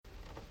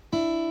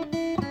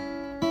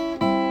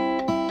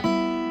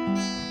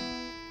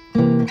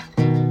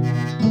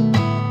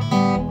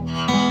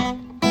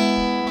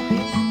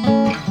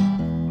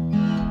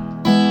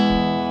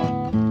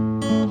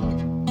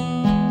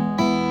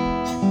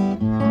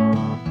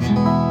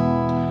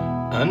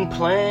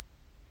Unplanned.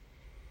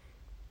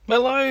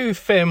 Hello,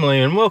 family,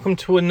 and welcome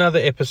to another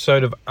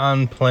episode of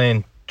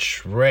Unplanned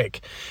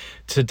Trek.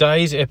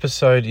 Today's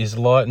episode is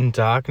Light and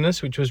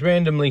Darkness, which was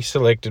randomly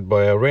selected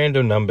by our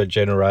random number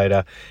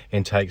generator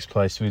and takes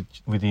place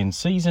within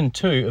Season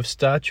 2 of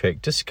Star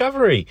Trek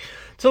Discovery.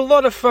 It's a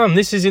lot of fun.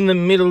 This is in the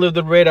middle of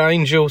the Red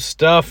Angel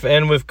stuff,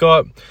 and we've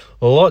got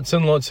lots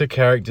and lots of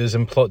characters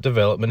and plot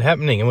development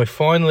happening. And we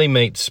finally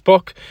meet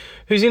Spock,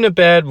 who's in a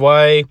bad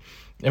way,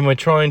 and we're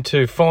trying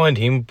to find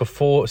him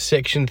before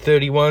Section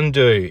 31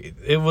 do.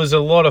 It was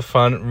a lot of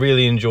fun.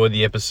 Really enjoyed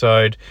the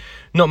episode.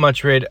 Not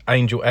much Red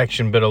Angel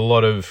action, but a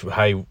lot of,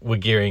 hey, we're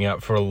gearing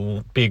up for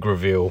a big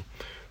reveal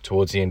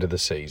towards the end of the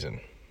season.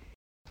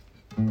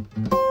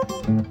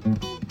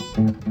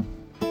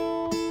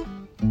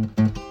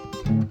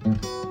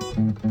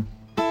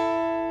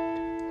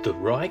 The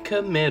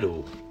Riker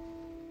Medal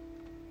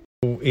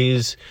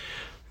is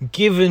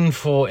given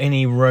for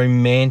any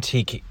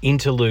romantic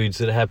interludes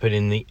that happen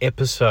in the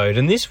episode.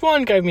 And this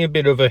one gave me a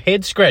bit of a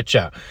head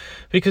scratcher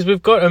because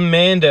we've got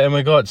Amanda and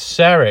we've got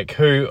Sarek,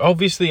 who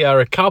obviously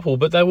are a couple,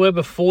 but they were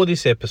before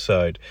this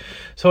episode.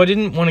 So I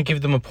didn't want to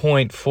give them a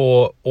point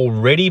for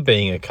already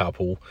being a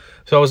couple.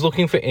 So I was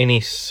looking for any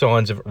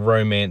signs of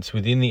romance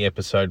within the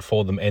episode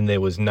for them, and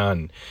there was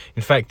none.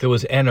 In fact, there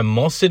was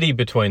animosity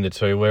between the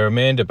two, where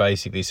Amanda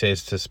basically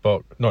says to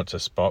Spock,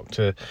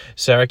 to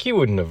Sarek, you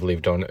wouldn't have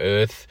lived on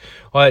Earth.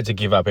 I had to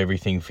give up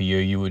everything for you.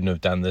 You wouldn't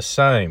have done the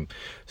same.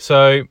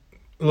 So,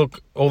 look,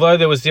 although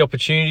there was the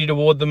opportunity to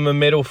award them a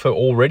medal for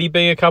already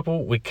being a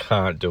couple, we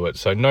can't do it.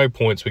 So no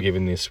points were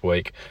given this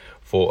week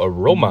for a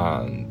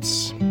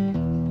romance.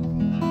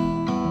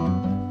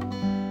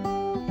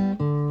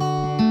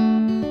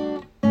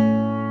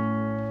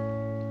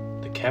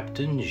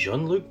 Captain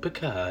Jean-Luc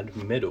Picard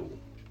Medal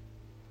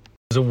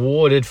was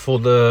awarded for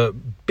the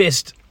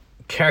best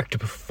character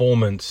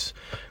performance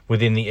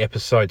within the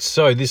episode.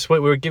 So this week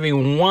we're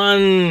giving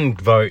one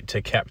vote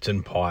to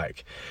Captain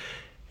Pike.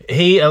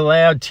 He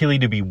allowed Tilly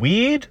to be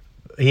weird.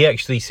 He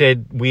actually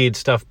said weird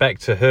stuff back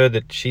to her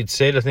that she'd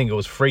said. I think it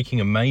was freaking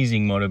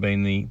amazing might have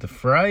been the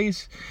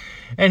phrase.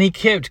 And he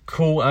kept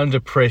cool under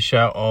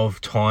pressure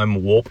of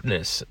time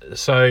warpness.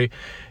 So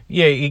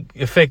yeah,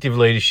 effective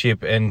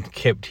leadership and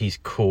kept his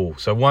cool.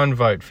 So one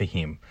vote for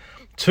him.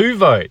 2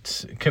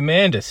 votes,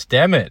 Commander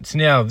Stamets.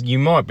 Now, you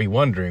might be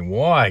wondering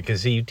why,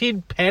 because he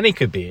did panic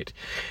a bit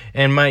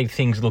and made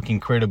things look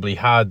incredibly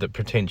hard that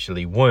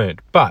potentially weren't.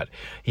 But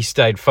he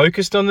stayed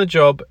focused on the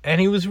job and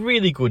he was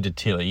really good to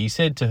Tilly. He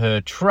said to her,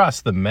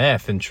 trust the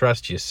math and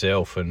trust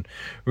yourself. And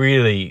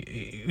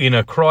really, in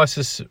a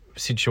crisis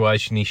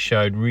situation, he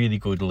showed really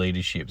good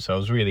leadership. So I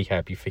was really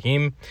happy for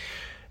him.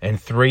 And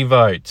 3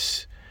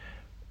 votes,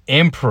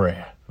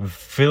 Emperor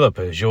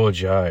Philippa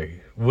Georgiou.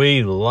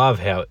 We love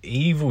how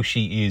evil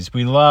she is.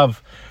 We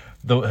love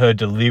her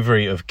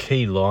delivery of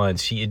key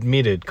lines. She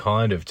admitted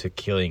kind of to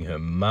killing her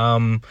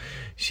mum.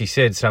 She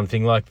said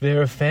something like,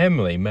 they're a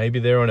family. Maybe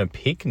they're on a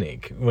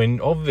picnic,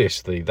 when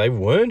obviously they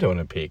weren't on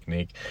a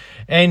picnic.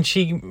 And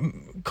she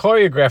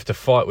choreographed a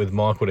fight with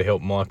Michael to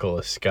help Michael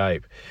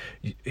escape.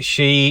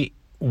 She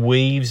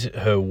weaves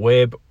her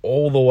web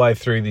all the way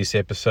through this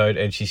episode,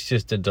 and she's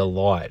just a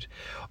delight.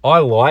 I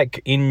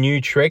like in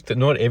New Trek that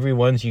not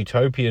everyone's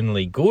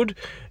utopianly good,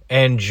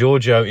 and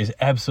Georgiou is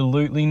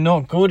absolutely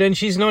not good, and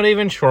she's not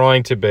even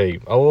trying to be.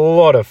 A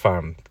lot of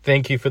fun.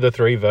 Thank you for the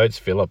 3 votes,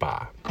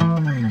 Philippa.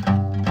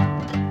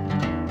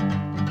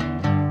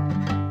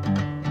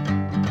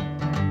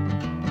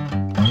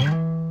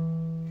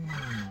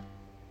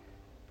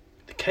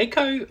 The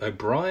Keiko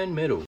O'Brien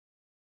Medal.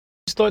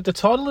 Just like the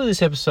title of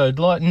this episode,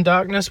 Light and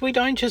Darkness, we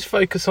don't just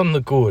focus on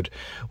the good.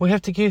 We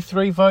have to give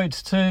 3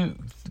 votes to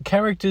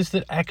characters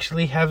that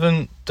actually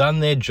haven't done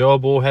their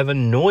job or have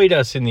annoyed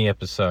us in the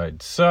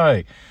episode.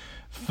 So,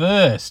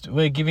 first,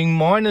 we're giving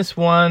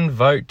 -1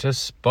 vote to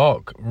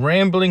Spock.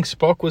 Rambling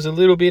Spock was a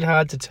little bit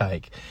hard to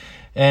take,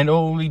 and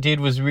all he did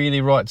was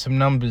really write some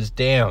numbers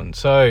down.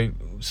 So,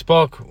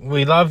 Spock,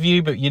 we love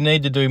you, but you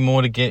need to do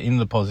more to get in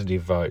the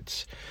positive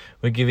votes.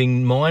 We're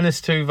giving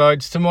 -2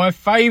 votes to my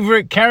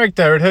favourite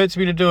character. It hurts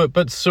me to do it,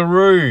 but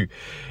Saru.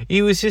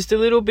 He was just a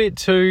little bit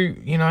too,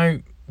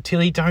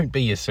 Tilly, don't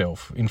be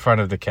yourself in front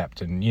of the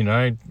captain,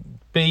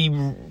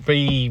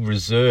 Be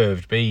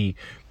reserved, be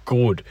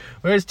good.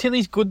 Whereas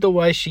Tilly's good the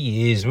way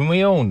she is, and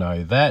we all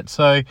know that.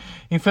 So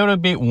he felt a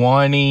bit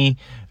whiny.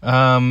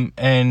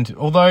 And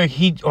although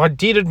I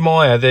did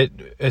admire that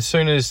as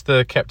soon as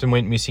the captain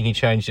went missing, he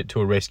changed it to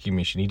a rescue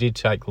mission. He did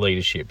take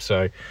leadership,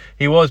 so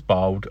he was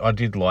bold. I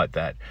did like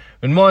that.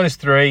 And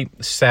 -3,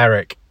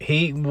 Sarek.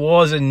 He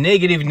was a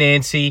negative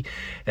Nancy,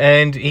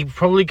 and he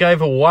probably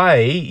gave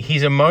away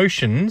his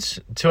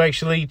emotions to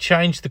actually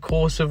change the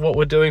course of what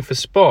we're doing for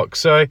Spock.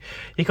 So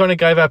he kind of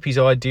gave up his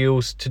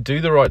ideals to do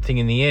the right thing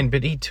in the end,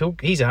 but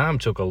his arm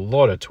took a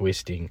lot of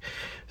twisting.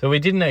 So we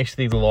didn't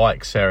actually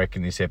like Sarek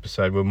in this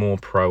episode. We're more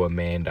pro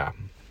Amanda.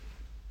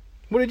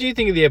 What did you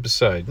think of the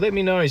episode? Let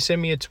me know.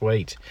 Send me a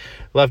tweet.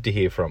 Love to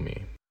hear from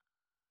you.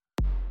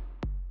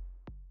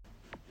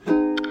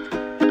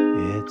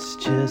 it's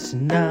just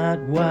not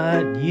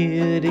what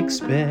you'd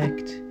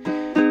expect.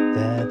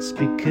 That's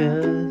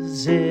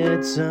because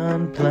it's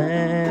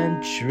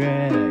Unplanned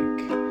Trek.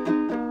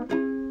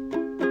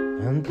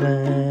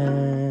 Unplanned